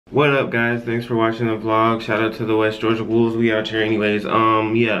What up, guys? Thanks for watching the vlog. Shout out to the West Georgia Wolves. We out here anyways.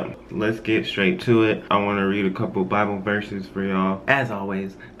 Yeah, let's get straight to it. I want to read a couple Bible verses for y'all. As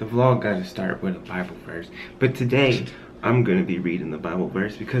always, the vlog got to start with a Bible verse. But today, I'm going to be reading the Bible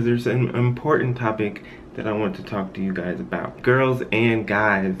verse because there's an important topic that I want to talk to you guys about. Girls and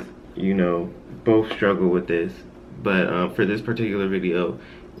guys, you know, both struggle with this. But for this particular video,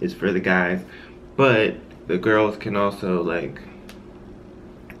 it's for the guys. But the girls can also, like,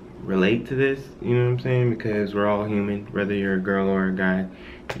 relate to this, you know what I'm saying? Because we're all human, whether you're a girl or a guy,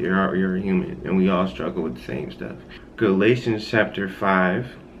 you're a human, and we all struggle with the same stuff. Galatians chapter 5.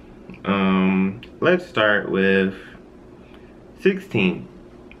 Let's start with 16.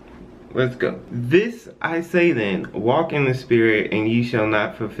 Let's go. This I say then, walk in the spirit, and ye shall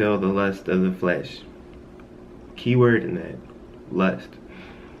not fulfill the lust of the flesh. Key word in that, lust.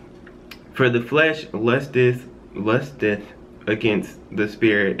 For the flesh lusteth against the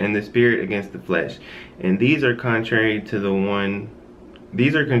spirit, and the spirit against the flesh, and these are contrary the one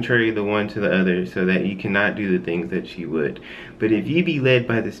to the other, so that ye cannot do the things that ye would. But if ye be led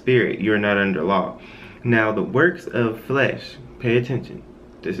by the spirit, you are not under law. Now the works of flesh, pay attention,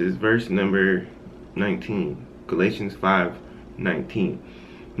 this is verse number 19, Galatians 5:19.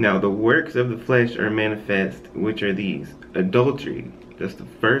 Now the works of the flesh are manifest, which are these: adultery, that's the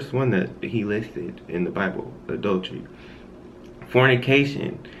first one that he listed in the Bible, adultery.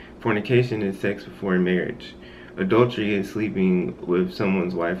 Fornication is sex before marriage. Adultery is sleeping with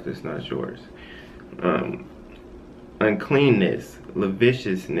someone's wife that's not yours. Uncleanness,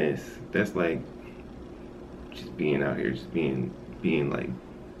 lasciviousness, that's like just being out here, just being like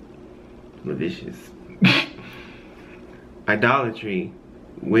lascivious. Idolatry,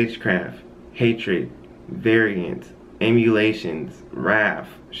 witchcraft, hatred, variance, emulations, wrath,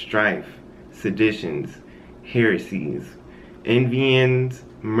 strife, seditions, heresies, envyings,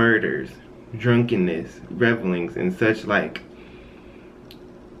 murders, drunkenness, revelings, and such like,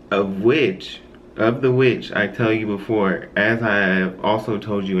 of the which I tell you before, as I have also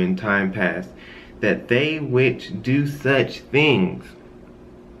told you in time past, that they which do such things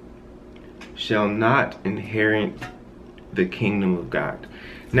shall not inherit the kingdom of God.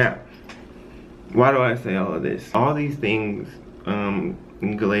 Now, why do I say all of this? All these things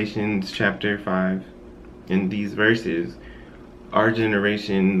in Galatians chapter 5, in these verses, our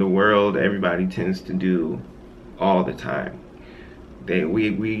generation, the world, everybody tends to do all the time.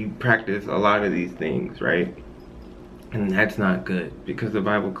 We practice a lot of these things, right? And that's not good, because the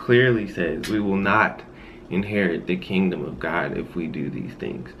Bible clearly says we will not inherit the kingdom of God if we do these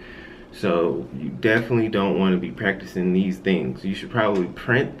things. So you definitely don't want to be practicing these things. You should probably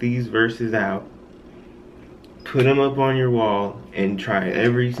print these verses out, put them up on your wall, and try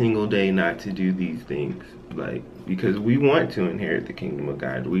every single day not to do these things. Like, because we want to inherit the kingdom of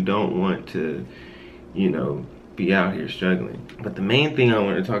God. We don't want to, you know, be out here struggling. But the main thing I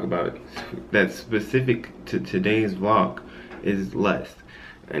want to talk about that's specific to today's vlog is lust.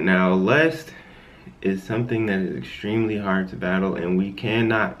 And now lust is something that is extremely hard to battle, and we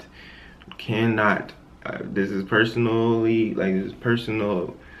cannot, this is personally, like, this is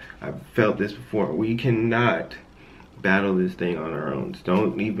personal, I've felt this before, we cannot battle this thing on our own.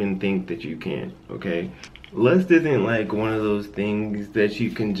 Don't even think that you can, okay? Lust isn't like one of those things that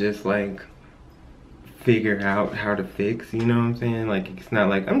you can just like figure out how to fix, you know what I'm saying? Like, it's not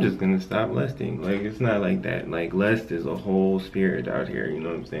like I'm just gonna stop lusting. Like, it's not like that. Like, lust is a whole spirit out here, you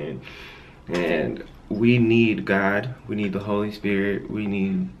know what I'm saying? And we need God, we need the Holy Spirit, we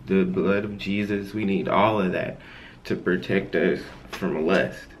need the blood of Jesus, we need all of that to protect us from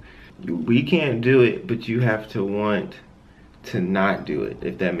lust. We can't do it, but you have to want to not do it,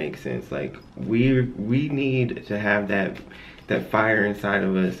 if that makes sense. Like, we need to have that fire inside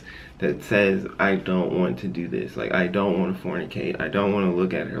of us that says, I don't want to do this. Like, I don't want to fornicate, I don't want to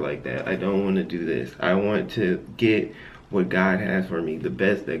look at her like that, I don't want to do this. I want to get what God has for me, the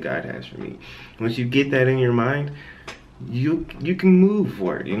best that God has for me. Once you get that in your mind, you can move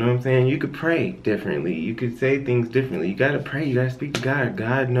for it, you know what I'm saying? You could pray differently, you could say things differently. You gotta pray, you gotta speak to God.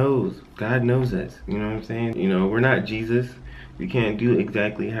 God knows us, you know what I'm saying? You know, we're not Jesus. We can't do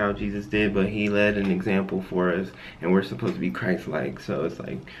exactly how Jesus did, but he led an example for us, and we're supposed to be Christ-like. So it's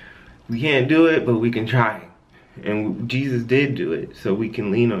like, we can't do it, but we can try. And Jesus did do it, so we can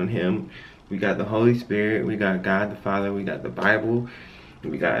lean on him. We got the Holy Spirit, we got God the Father, we got the Bible,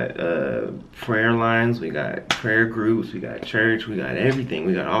 we got prayer lines, we got prayer groups, we got church, we got everything.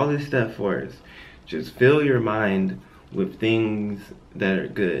 We got all this stuff for us. Just fill your mind with things that are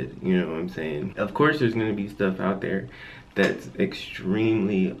good, you know what I'm saying? Of course there's gonna be stuff out there that's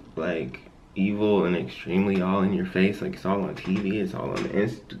extremely, like, evil and extremely all in your face. Like, it's all on TV, it's all on the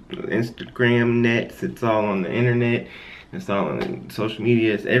Instagram nets, it's all on the internet, it's all on social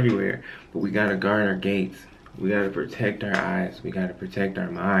media, it's everywhere. But we gotta guard our gates. We gotta protect our eyes. We gotta protect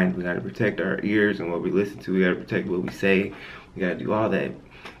our mind. We gotta protect our ears and what we listen to. We gotta protect what we say. We gotta do all that.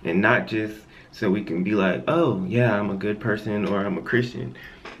 And not just so we can be like, oh yeah, I'm a good person or I'm a Christian.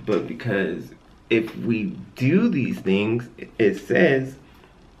 But because if we do these things, it says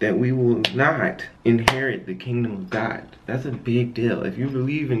that we will not inherit the kingdom of God. That's a big deal. If you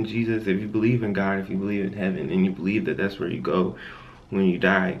believe in Jesus, if you believe in God, if you believe in heaven, and you believe that that's where you go when you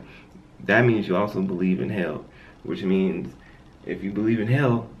die, that means you also believe in hell. Which means if you believe in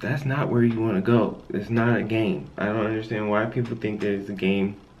hell, that's not where you want to go. It's not a game. I don't understand why people think that it's a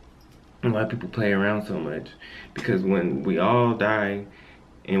game and why people play around so much. Because when we all die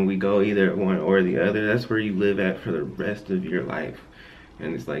and we go either one or the other, that's where you live at for the rest of your life.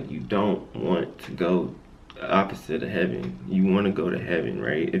 And it's like, you don't want to go opposite of heaven. You want to go to heaven,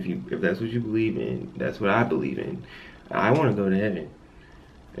 right? If that's what you believe in, that's what I believe in. I want to go to heaven.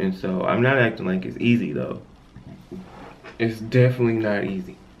 And so I'm not acting like it's easy though. It's definitely not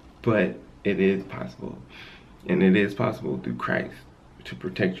easy, but it is possible. And it is possible through Christ to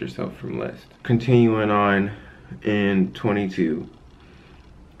protect yourself from lust. Continuing on in 22.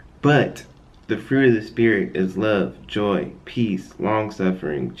 But the fruit of the Spirit is love, joy, peace,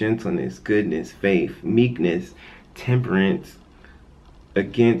 long-suffering, gentleness, goodness, faith, meekness, temperance.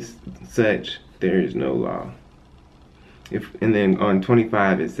 Against such there is no law. And then on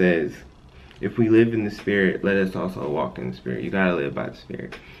 25 it says, if we live in the Spirit, let us also walk in the Spirit. You gotta live by the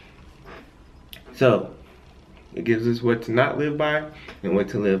Spirit. So, it gives us what to not live by and what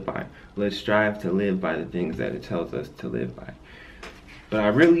to live by. Let's strive to live by the things that it tells us to live by. But I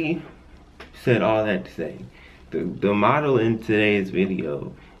really said all that to say, the model in today's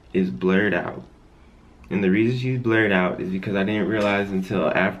video is blurred out. And the reason she's blurred out is because I didn't realize until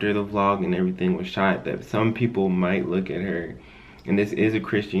after the vlog and everything was shot that some people might look at her, and this is a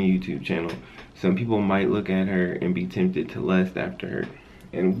Christian YouTube channel, some people might look at her and be tempted to lust after her.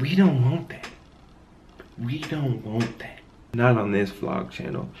 And we don't want that. We don't want that. Not on this vlog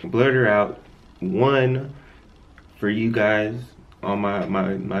channel. Blurred her out, one, for you guys, all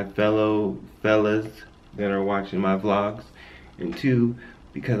my fellow fellas that are watching my vlogs, and two,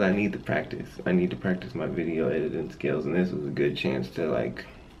 because I need to practice. I need to practice my video editing skills, and this was a good chance to like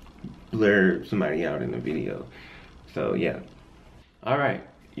blur somebody out in the video. So yeah. Alright,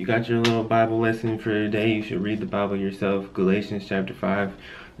 you got your little Bible lesson for today. You should read the Bible yourself. Galatians chapter 5.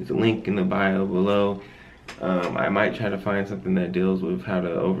 There's a link in the bio below. I might try to find something that deals with how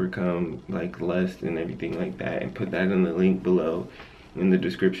to overcome like lust and everything like that, and put that in the link below, in the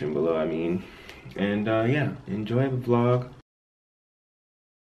description below, I mean. And yeah, enjoy the vlog.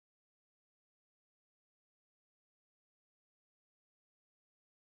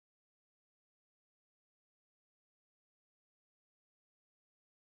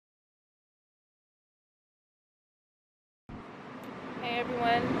 Hey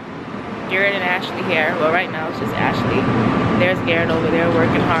everyone, Garrett and Ashley here. Well, right now it's just Ashley. There's Garrett over there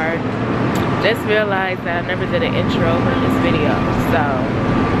working hard. Just realized that I never did an intro for this video, so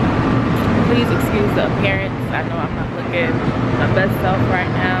please excuse the appearance. I know I'm not looking my best self right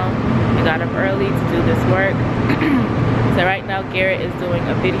now. I got up early to do this work. So right now Garrett is doing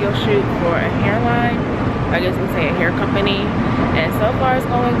a video shoot for a hairline, I guess we say a hair company, and so far it's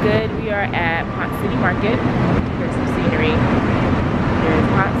going good. We are at Pont City Market. Here's some scenery. There's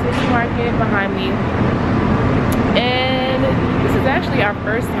Pont City Market behind me, and this is actually our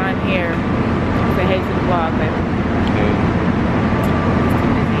first time here. Say hey to the vlog, baby.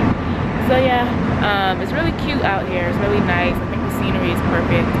 So yeah, it's really cute out here. It's really nice. I think the scenery is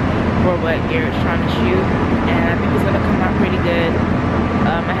perfect for what Garrett's trying to shoot, and I think it's gonna come out pretty good.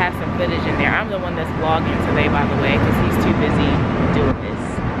 I have some footage in there. I'm the one that's vlogging today, by the way, because he's too busy doing this.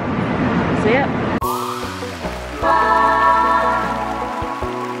 So yeah.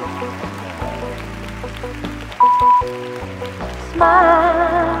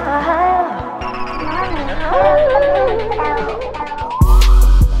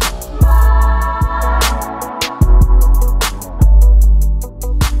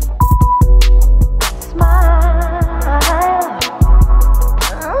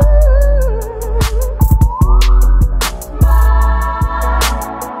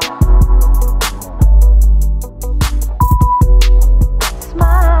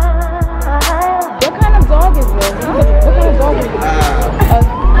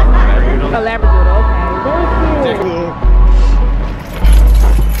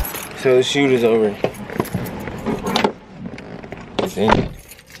 So the shoot is over. See?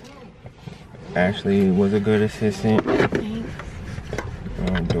 Ashley was a good assistant. Thanks.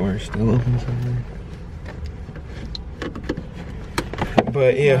 Door's still open somewhere.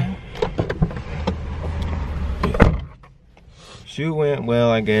 But yeah. Shoot went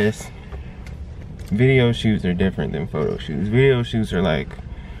well, I guess. Video shoots are different than photo shoots. Video shoots are like,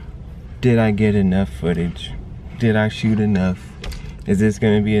 did I get enough footage? Did I shoot enough? Is this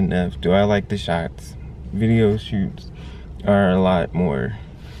gonna be enough? Do I like the shots? Video shoots are a lot more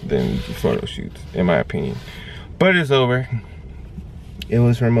than photo shoots, in my opinion. But it's over. It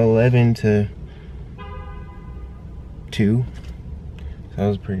was from 11 to 2. So that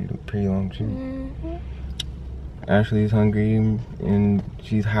was pretty long shoot. Ashley's hungry and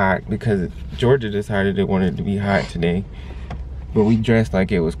she's hot because Georgia decided it wanted to be hot today. But we dressed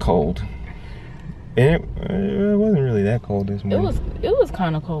like it was cold. And it wasn't really that cold this morning. It was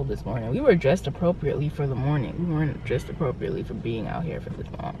kind of cold this morning. We were dressed appropriately for the morning. We weren't dressed appropriately for being out here for this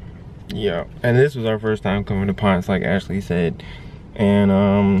long. Yeah, and this was our first time coming to Ponce, like Ashley said.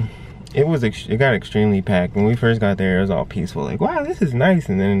 And it got extremely packed. When we first got there, it was all peaceful. Like, wow, this is nice.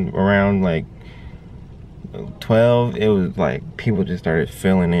 And then around like 12, it was like people just started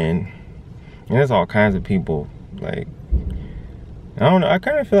filling in. And there's all kinds of people. Like, I don't know. I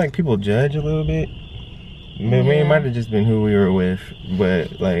kind of feel like people judge a little bit. Maybe it might have just been who we were with,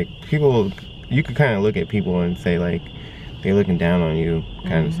 but like people, you could kind of look at people and say like they're looking down on you,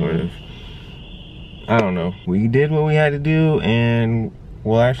 kind of, sort of. I don't know. We did what we had to do, and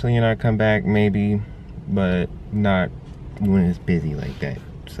we'll actually, come back maybe, but not when it's busy like that.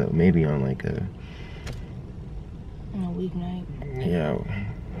 So maybe on like a weeknight. Yeah,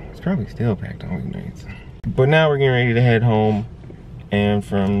 it's probably still packed on weeknights. But now we're getting ready to head home. And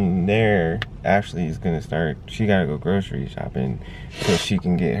from there, Ashley is gonna start, she gotta go grocery shopping so she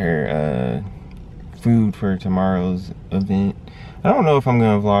can get her food for tomorrow's event. I don't know if I'm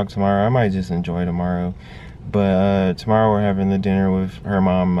gonna vlog tomorrow. I might just enjoy tomorrow. But tomorrow we're having the dinner with her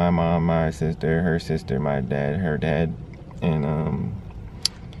mom, my sister, her sister, my dad, her dad. And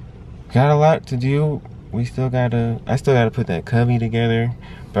got a lot to do. I still gotta put that cubby together.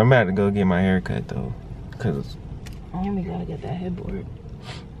 But I'm about to go get my hair cut though. Cause and we gotta get that headboard.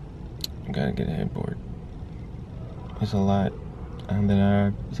 I gotta get a headboard. It's a lot.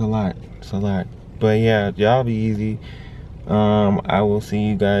 It's a lot. But yeah, y'all be easy. I will see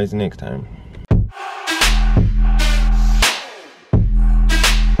you guys next time.